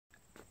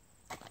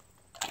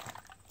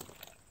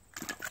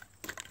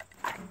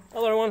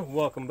Hello everyone,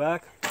 welcome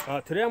back.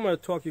 Today I'm going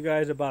to talk to you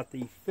guys about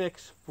the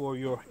fix for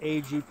your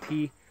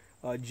AGP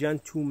Gen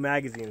 2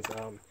 magazines.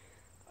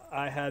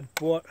 I had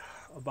bought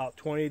about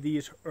 20 of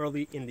these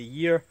early in the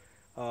year.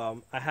 I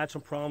had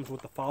some problems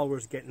with the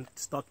followers getting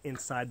stuck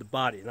inside the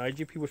body. Now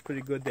AGP was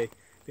pretty good.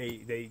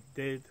 They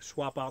did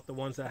swap out the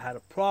ones that I had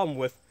a problem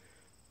with.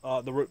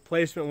 The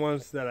replacement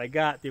ones that I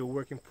got, they were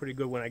working pretty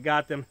good when I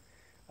got them.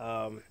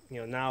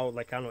 Now,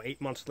 like, I don't know, 8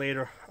 months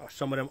later,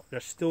 some of them, they're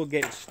still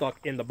getting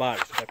stuck in the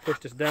body. So if I push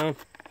this down,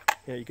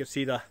 you can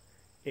see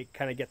it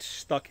kind of gets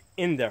stuck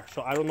in there.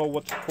 So I don't know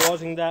what's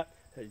causing that.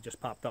 It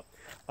just popped up.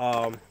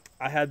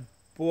 I had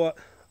bought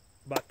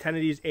about 10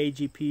 of these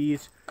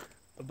AGPs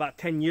about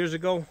 10 years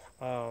ago.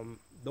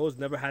 Those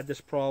never had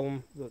this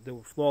problem. They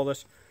were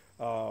flawless.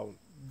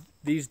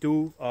 These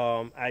do.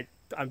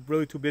 I'm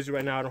really too busy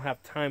right now. I don't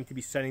have time to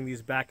be sending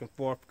these back and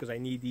forth because I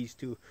need these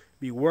to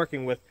be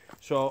working with.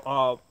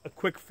 So a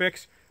quick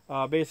fix.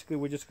 Basically,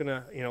 we're just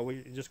gonna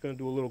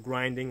do a little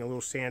grinding, a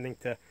little sanding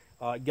to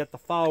get the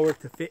follower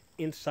to fit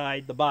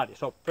inside the body.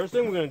 So first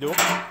thing we're gonna do,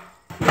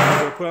 we're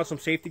gonna put on some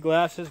safety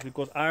glasses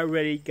because I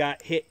already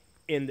got hit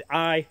in the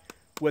eye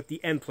with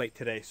the end plate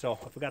today. So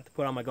I forgot to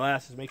put on my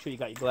glasses. Make sure you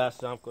got your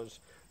glasses on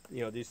because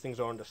these things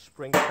are under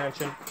spring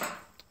tension.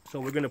 So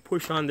we're gonna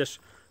push on this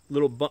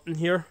little button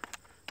here.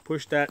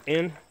 Push that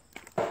in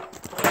and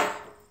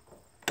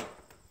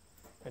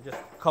just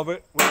cover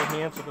it with your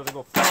hand so it doesn't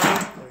go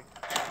flying.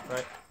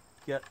 Right,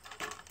 get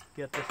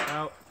this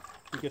out.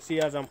 You can see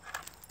as I'm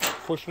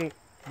pushing,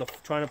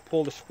 trying to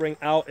pull the spring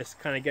out, it's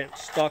kind of getting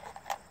stuck.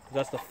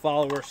 That's the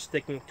follower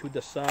sticking to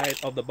the side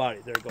of the body.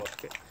 There it goes.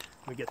 Okay,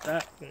 let me get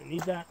that. I'm gonna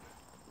need that.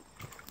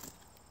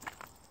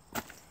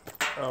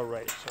 All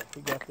right, so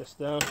we got this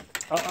down.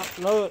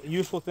 Another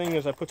useful thing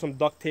is I put some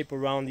duct tape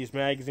around these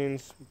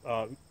magazines.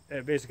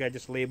 Basically, I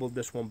just labeled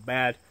this one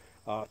bad,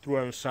 threw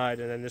it on the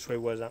side, and then this way,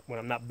 when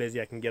I'm not busy,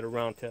 I can get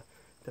around to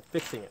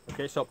fixing it.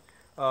 Okay, so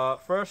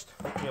first,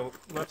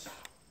 let's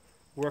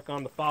work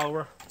on the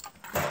follower.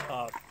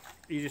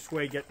 Easiest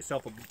way: get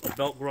yourself a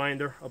belt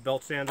grinder, a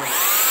belt sander.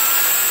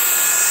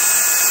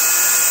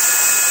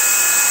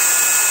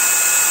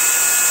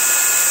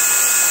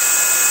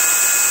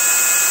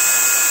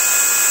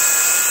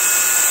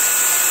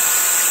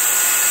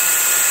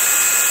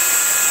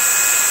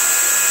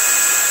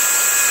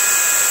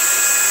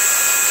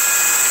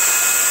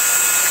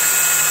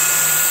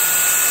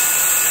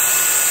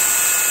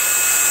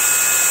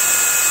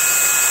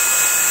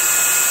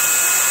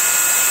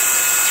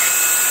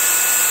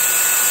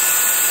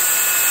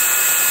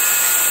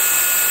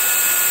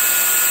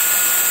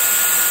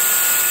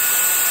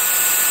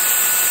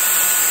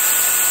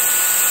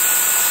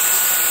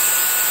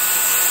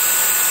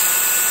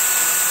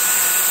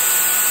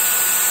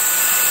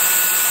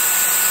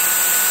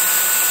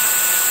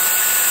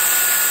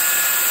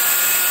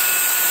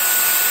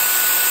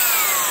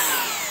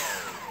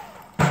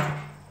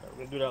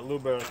 Do that a little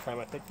bit at a time.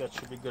 I think that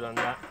should be good on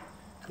that.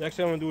 Next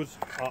thing I'm going to do is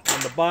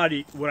on the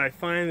body. What I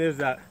find is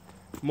that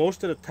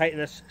most of the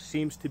tightness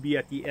seems to be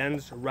at the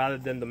ends rather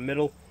than the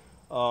middle.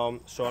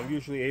 So I'm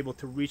usually able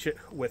to reach it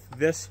with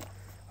this.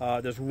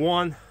 There's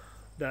one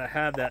that I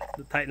have that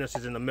the tightness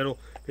is in the middle.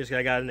 Basically,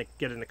 I got to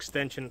get an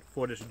extension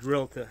for this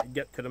drill to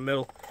get to the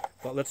middle.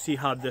 But let's see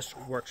how this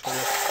works for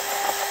this.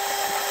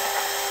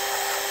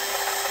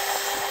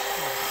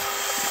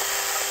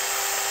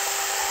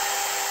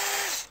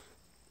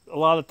 A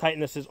lot of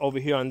tightness is over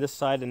here on this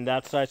side and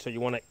that side, so you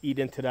want to eat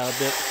into that a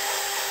bit.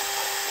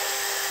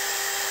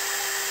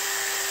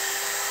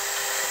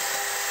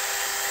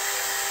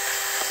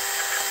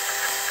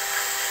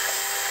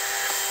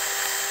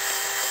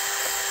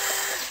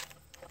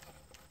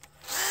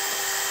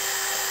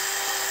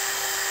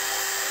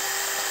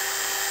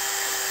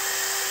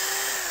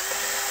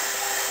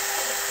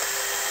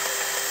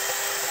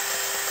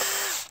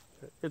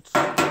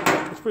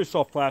 It's pretty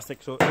soft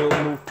plastic, so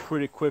it'll move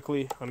pretty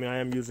quickly. I mean, I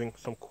am using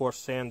some coarse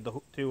sand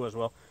too as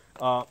well.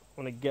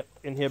 When I get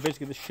in here,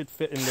 basically this should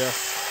fit in there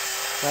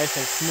nice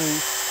and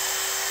smooth.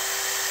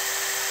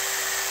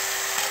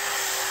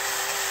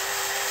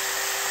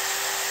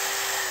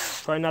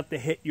 Try not to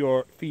hit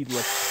your feed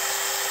lift.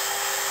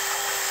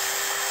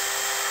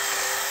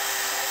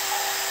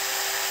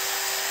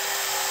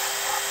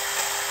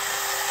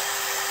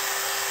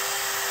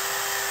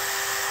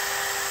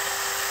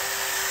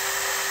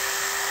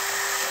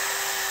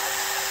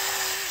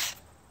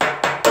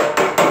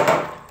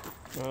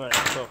 Alright,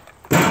 so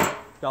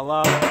got a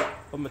lot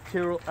of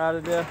material out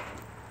of there.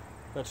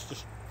 What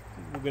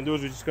we're going to do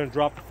is we're just going to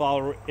drop the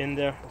follower in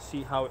there and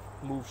see how it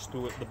moves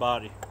through the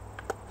body.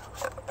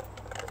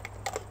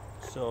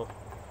 So,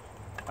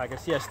 I can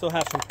see I still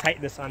have some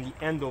tightness on the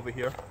end over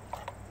here.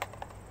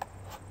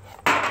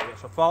 Okay,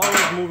 so follower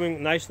is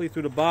moving nicely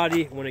through the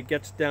body. When it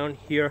gets down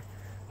here,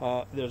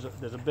 there's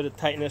a bit of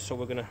tightness, so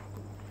we're going to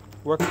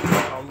work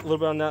a little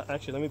bit on that.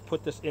 Actually, let me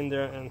put this in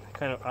there and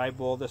kind of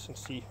eyeball this and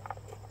see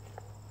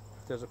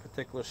if there's a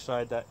particular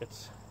side that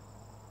it's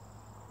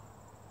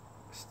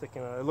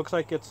sticking out. It looks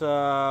like it's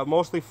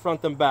mostly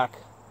front and back.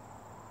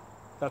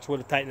 That's where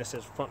the tightness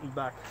is, front and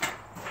back.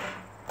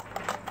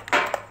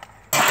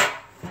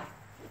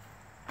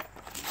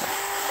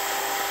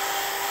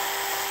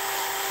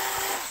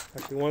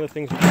 Actually, one of the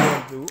things we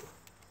want to do,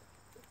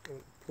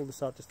 pull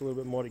this out just a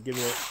little bit more to give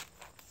it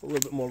a little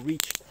bit more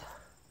reach.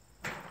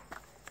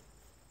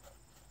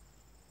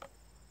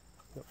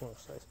 No, wrong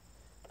size.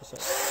 This side.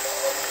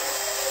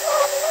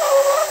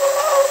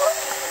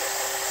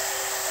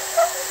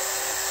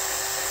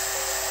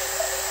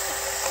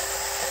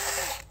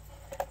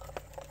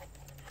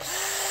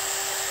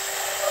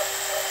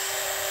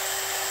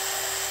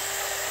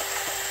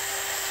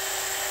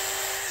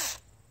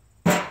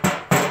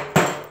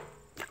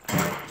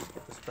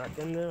 Get this back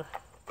in there.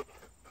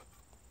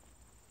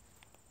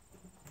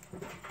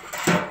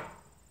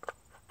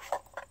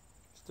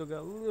 Still got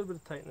a little bit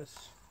of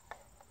tightness.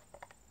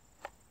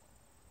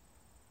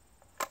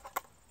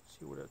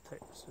 See where that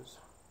tightness is.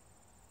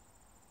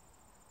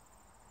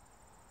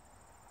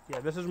 Yeah,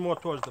 this is more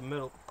towards the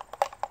middle.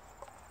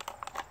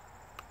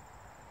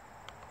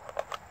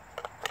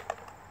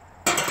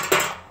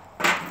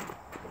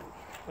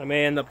 I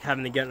may end up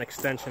having to get an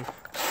extension.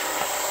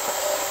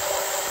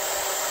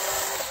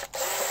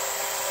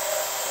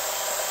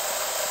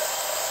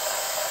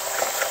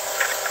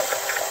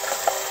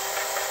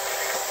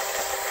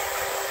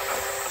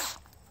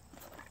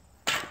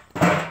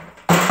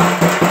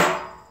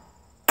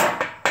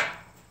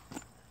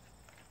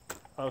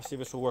 Obviously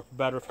this will work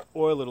better if you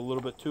oil it a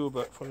little bit too,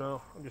 but for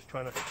now I'm just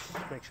trying to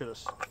make sure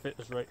this fit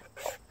is right.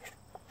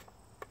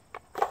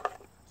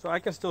 So I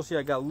can still see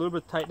I got a little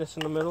bit of tightness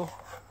in the middle.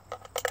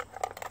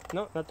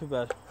 No, not too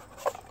bad.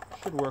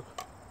 Should work.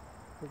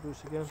 We'll do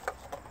this again.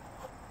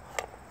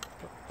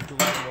 Do a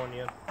little more in the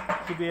end.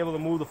 Should be able to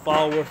move the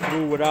follower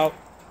through without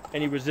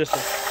any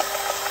resistance.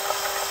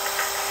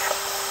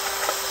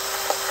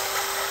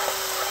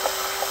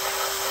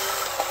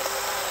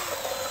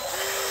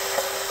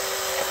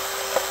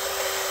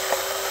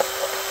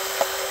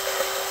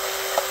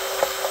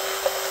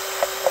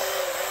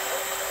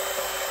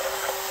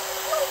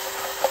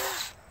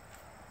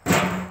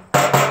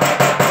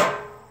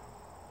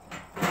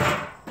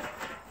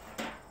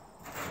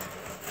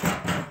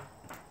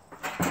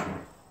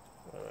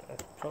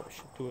 Probably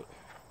should do it.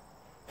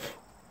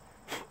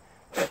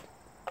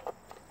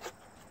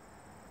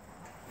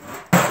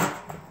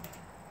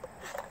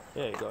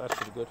 There you go, that's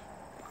pretty good.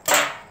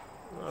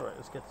 Alright,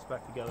 let's get this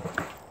back together.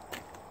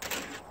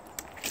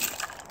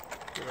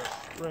 Get our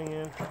spring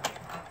in.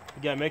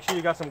 Again, make sure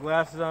you got some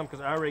glasses on because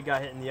I already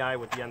got hit in the eye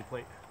with the end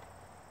plate.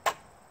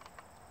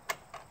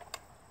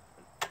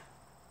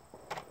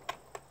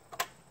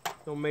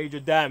 No major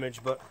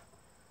damage, but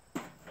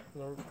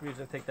no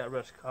reason to take that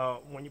risk.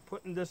 When you're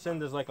putting this in,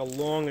 there's like a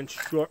long and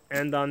short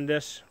end on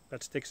this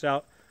that sticks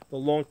out. The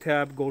long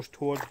tab goes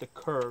towards the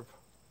curve.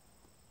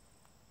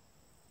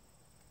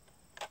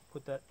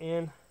 Put that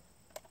in.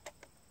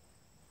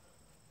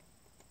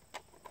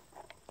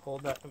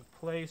 Hold that in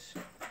place.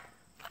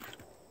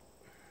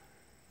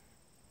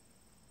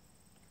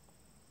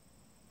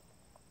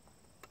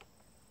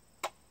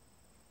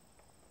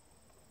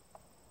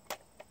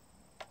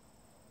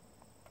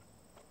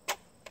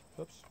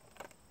 Oops.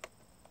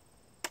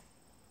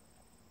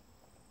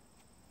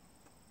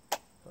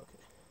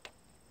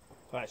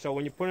 Alright, so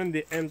when you put in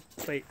the end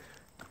plate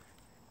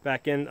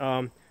back in,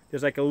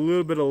 there's like a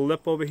little bit of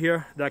lip over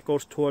here that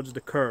goes towards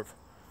the curve.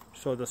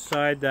 So the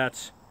side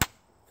that's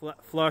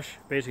flush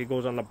basically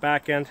goes on the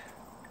back end.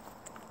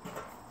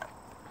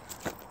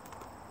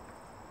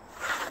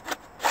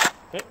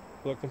 Okay,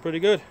 looking pretty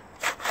good.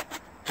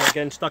 Not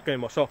getting stuck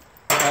anymore. So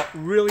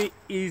really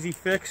easy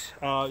fix.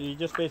 You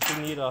just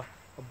basically need a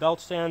belt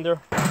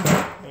sander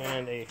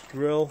and a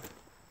drill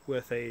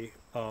with a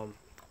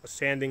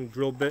sanding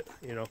drill bit,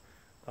 you know.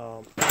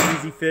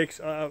 Easy fix.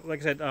 Like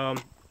I said,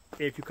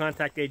 if you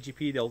contact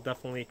AGP, they'll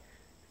definitely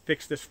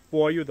fix this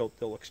for you.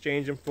 They'll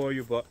exchange them for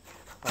you. But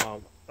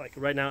like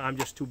right now, I'm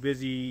just too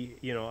busy.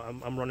 You know,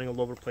 I'm running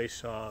all over the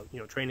place. You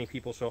know, training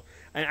people. So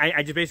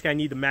I just basically I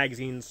need the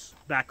magazines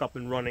back up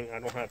and running. I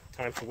don't have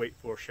time to wait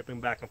for shipping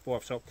back and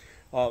forth. So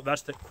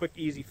that's the quick,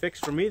 easy fix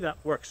for me. That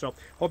works. So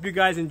hope you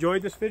guys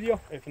enjoyed this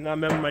video. If you're not a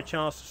member of my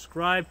channel,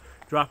 subscribe.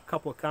 Drop a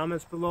couple of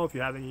comments below if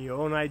you have any of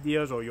your own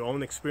ideas or your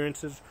own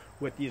experiences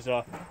with these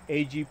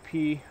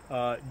AGP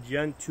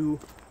Gen 2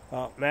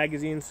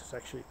 magazines. It's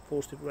actually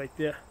posted right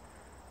there.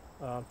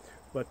 All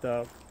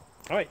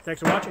right,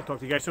 thanks for watching. Talk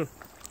to you guys soon.